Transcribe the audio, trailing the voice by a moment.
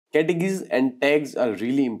Categories and tags are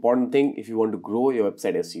really important thing if you want to grow your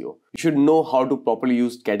website SEO. You should know how to properly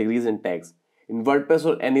use categories and tags. In WordPress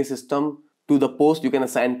or any system, to the post you can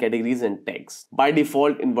assign categories and tags. By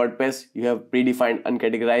default in WordPress, you have predefined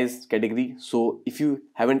uncategorized category. So if you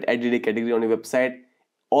haven't added a category on your website,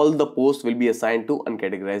 all the posts will be assigned to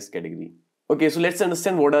uncategorized category. Okay, so let's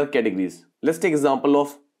understand what are categories. Let's take example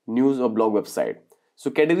of news or blog website.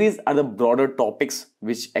 So categories are the broader topics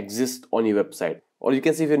which exist on your website. Or you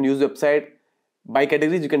can see if your news website, by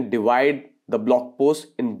categories you can divide the blog post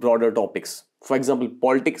in broader topics. For example,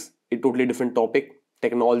 politics, a totally different topic,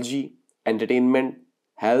 technology, entertainment,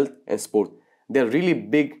 health and sport. They're really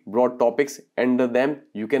big broad topics. Under them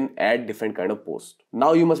you can add different kind of posts.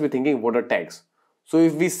 Now you must be thinking, what are tags? So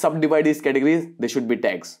if we subdivide these categories, they should be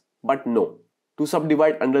tags. But no, to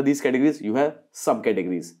subdivide under these categories you have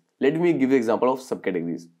subcategories. Let me give you an example of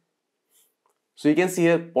subcategories. So you can see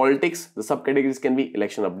here politics, the subcategories can be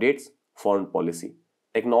election updates, foreign policy.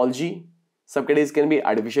 Technology, subcategories can be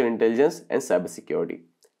artificial intelligence and cybersecurity.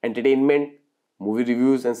 Entertainment, movie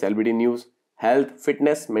reviews and celebrity news. Health,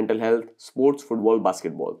 fitness, mental health, sports, football,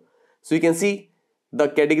 basketball. So you can see the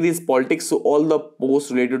category is politics, so all the posts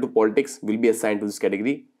related to politics will be assigned to this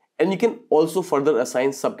category. And you can also further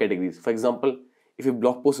assign subcategories. For example, if a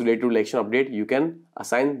blog post related to election update, you can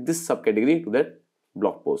assign this subcategory to that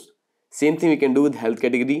blog post. Same thing we can do with health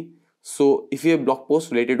category. So if you have blog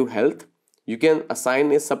post related to health, you can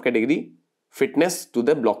assign a subcategory fitness to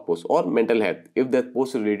the blog post, or mental health if that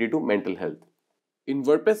post is related to mental health. In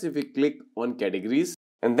WordPress, if we click on categories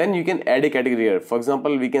and then you can add a category here. For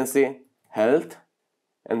example, we can say health,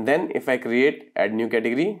 and then if I create add new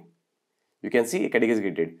category, you can see a category is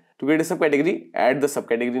created. To create a subcategory, add the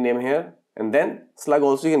subcategory name here, and then slug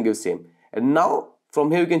also you can give same. And now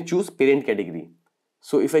from here you can choose parent category.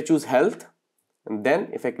 So if I choose health and then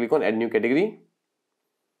if I click on add new category,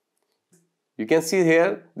 you can see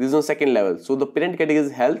here this is on second level. So the parent category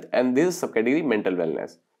is health and this is subcategory mental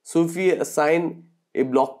wellness. So if we assign a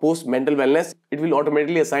blog post mental wellness, it will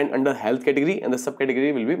automatically assign under health category and the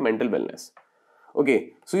subcategory will be mental wellness.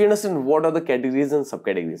 Okay, so you understand what are the categories and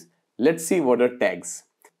subcategories. Let's see what are tags.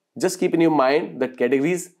 Just keep in your mind that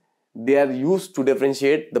categories, they are used to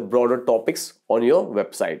differentiate the broader topics on your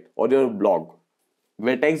website or your blog,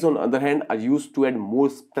 where tags on the other hand are used to add more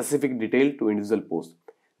specific detail to individual posts.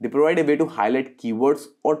 They provide a way to highlight keywords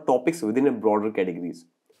or topics within a broader categories.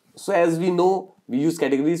 So as we know, we use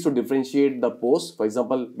categories to differentiate the posts. For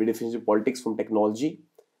example, we differentiate politics from technology,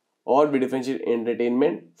 or we differentiate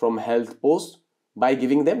entertainment from health posts by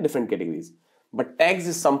giving them different categories. But tags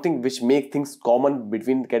is something which make things common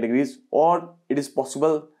between categories, or it is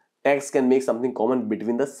possible tags can make something common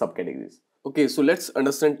between the subcategories. Okay, so let's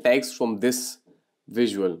understand tags from this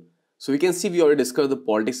visual. So we can see we already discussed the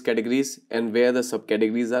politics categories, and where the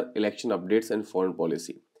subcategories are election updates and foreign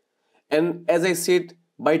policy. And as I said,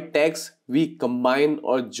 by tags we combine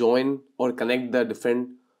or join or connect the different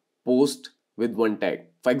posts with one tag.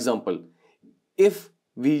 For example, if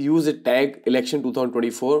we use a tag election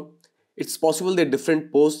 2024, it's possible that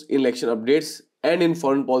different posts in election updates and in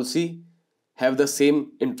foreign policy have the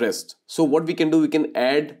same interest. So what we can do, we can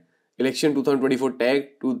add election 2024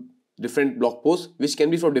 tag to different blog posts which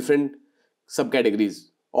can be from different subcategories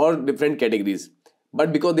or different categories.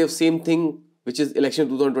 But because they have same thing which is election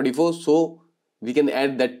 2024, so we can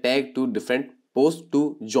add that tag to different posts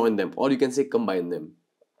to join them, or you can say combine them.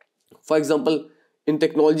 For example, in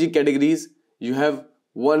technology categories, you have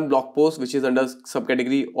one blog post which is under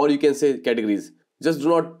subcategory, or you can say categories. Just do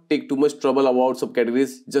not take too much trouble about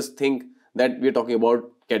subcategories. Just think that we are talking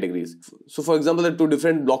about categories. So for example, there are two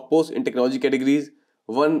different blog posts in technology categories.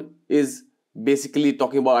 One is basically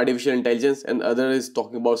talking about artificial intelligence and other is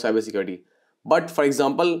talking about cybersecurity. But for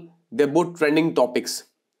example, they're both trending topics.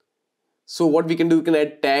 So what we can do, we can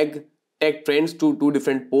add tag trends to two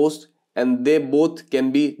different posts, and they both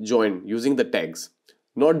can be joined using the tags.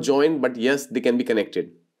 Not joined, but yes, they can be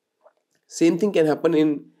connected. Same thing can happen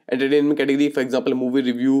in entertainment category. For example, movie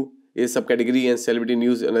review is subcategory and celebrity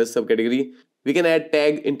news another subcategory. We can add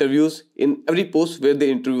tag interviews in every post where the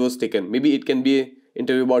interview was taken. Maybe it can be an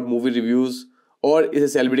interview about movie reviews, or is a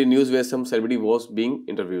celebrity news where some celebrity was being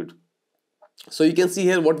interviewed. So you can see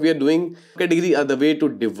here what we are doing. Category are the way to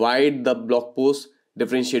divide the blog posts,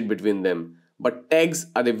 differentiate between them. But tags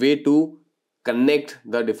are the way to connect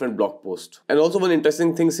the different blog posts. And also one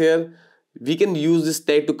interesting thing here, we can use this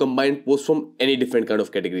tag to combine posts from any different kind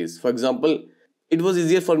of categories. For example, it was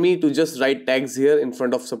easier for me to just write tags here in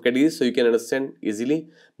front of subcategories so you can understand easily.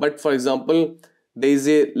 But for example, there is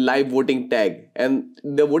a live voting tag, and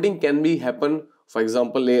the voting can be happen for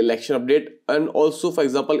example, a lecture update. And also, for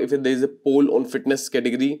example, if there is a poll on fitness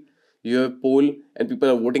category, you have a poll and people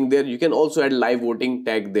are voting there, you can also add live voting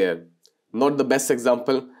tag there. Not the best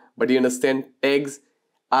example, but you understand, tags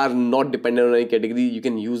are not dependent on any category. You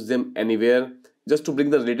can use them anywhere just to bring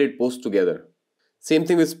the related posts together. Same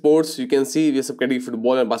thing with sports. You can see we have subcategory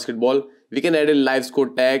football and basketball. We can add a live score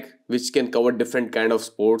tag which can cover different kind of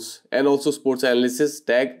sports, and also sports analysis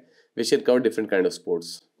tag which can cover different kind of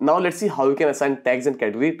sports. Now let's see how we can assign tags and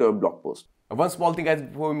category to a blog post. One small thing guys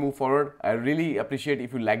before we move forward, I really appreciate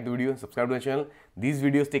if you like the video and subscribe to the channel. These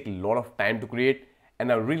videos take a lot of time to create,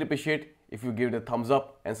 and I really appreciate if you give it a thumbs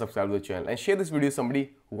up and subscribe to the channel and share this video with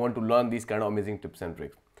somebody who want to learn these kind of amazing tips and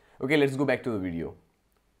tricks. Okay, let's go back to the video.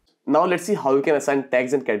 Now let's see how you can assign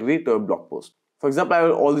tags and category to a blog post. For example, I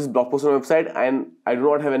have all these blog posts on my website and I do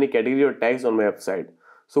not have any category or tags on my website.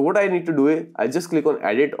 So what I need to do is I just click on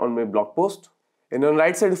edit on my blog post, and on the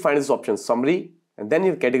right side you find this option summary, and then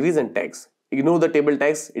you have categories and tags. Ignore the table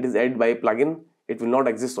tags, it is added by a plugin, it will not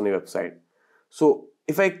exist on your website. So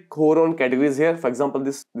if I hover on categories here, for example,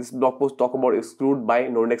 this blog post talk about exclude by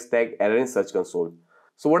no-index tag error in search console.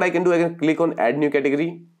 So what I can do, I can click on add new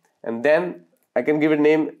category, and then I can give it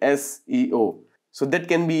name SEO. So that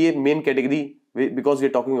can be a main category because we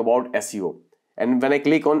are talking about SEO. And when I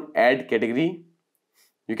click on add category,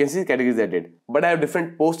 you can see categories added. But I have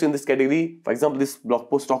different posts in this category. For example, this blog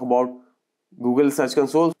post talk about Google Search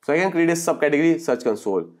Console. So I can create a subcategory Search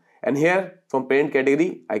Console. And here from parent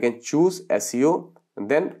category, I can choose SEO and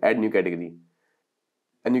then add new category.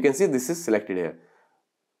 And you can see this is selected here.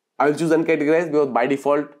 I will choose uncategorized because by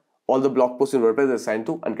default, all the blog posts in WordPress are assigned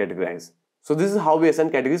to uncategorized. So this is how we assign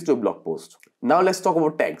categories to a blog post. Now let's talk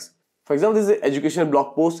about tags. For example, this is an educational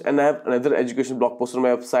blog post and I have another educational blog post on my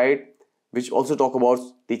website which also talk about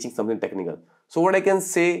teaching something technical. So what I can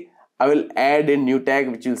say, I will add a new tag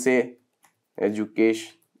which will say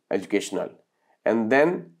educational, and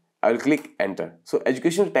then I will click enter. So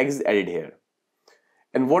educational tag is added here.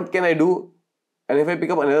 And what can I do? And if I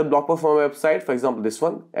pick up another blog post from my website, for example this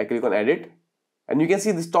one, I click on edit, and you can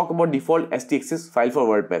see this talk about default STXS file for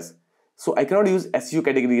WordPress. So I cannot use SEO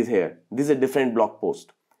categories here. This is a different blog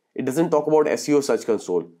post. It doesn't talk about SEO Search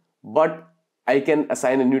Console, but I can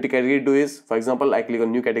assign a new category to this. For example, I click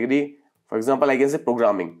on new category. For example, I can say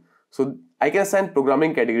programming. So I can assign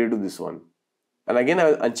programming category to this one. And again,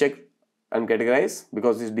 I will uncheck uncategorize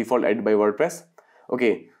because it's default added by WordPress.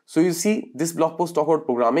 Okay, so you see this blog post talk about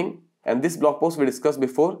programming, and this blog post we discussed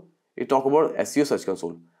before, it talk about SEO Search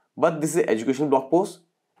Console. But this is an educational blog post,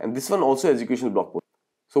 and this one also educational blog post.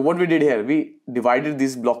 So what we did here, we divided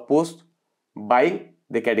this blog post by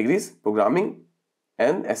the categories programming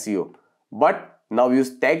and SEO. But now we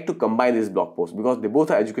use tag to combine these blog posts because they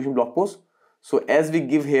both are education blog posts. So as we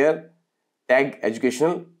give here tag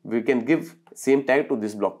educational, we can give same tag to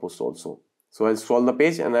this blog post also. So I'll scroll the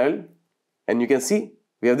page and you can see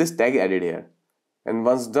we have this tag added here. And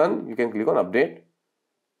once done, you can click on update.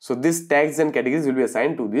 So these tags and categories will be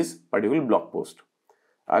assigned to this particular blog post.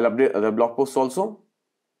 I'll update other blog posts also.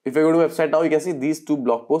 If I go to my website now, you can see these two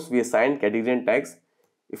blog posts we assigned category and tags.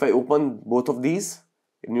 If I open both of these,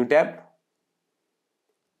 a new tab.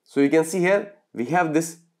 So you can see here, we have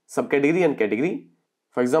this subcategory and category.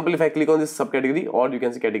 For example, if I click on this subcategory, or you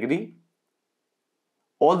can see category,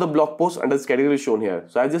 all the blog posts under this category is shown here.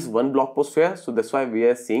 So I have just one blog post here. So that's why we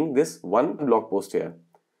are seeing this one blog post here.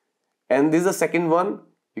 And this is the second one.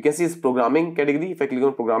 You can see it's programming category. If I click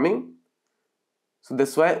on programming, so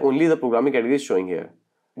that's why only the programming category is showing here.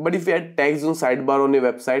 But if you add tags on sidebar on your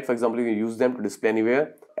website, for example, you can use them to display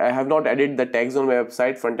anywhere. I have not added the tags on my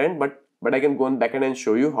website front end, but I can go on backend and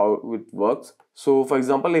show you how it works. So for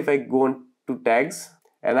example, if I go on to tags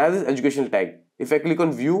and I have this educational tag, if I click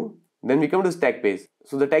on view, then we come to this tag page.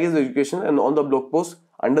 So the tag is education, and on the blog post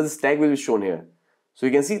under this tag will be shown here. So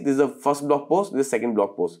you can see this is the first blog post, this is the second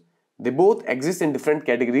blog post. They both exist in different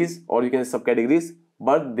categories, or you can say subcategories,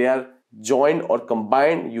 but they are joined or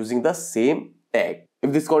combined using the same tag.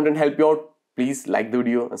 If this content helped you out, please like the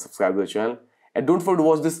video and subscribe to the channel. And don't forget to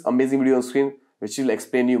watch this amazing video on screen which will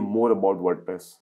explain you more about WordPress.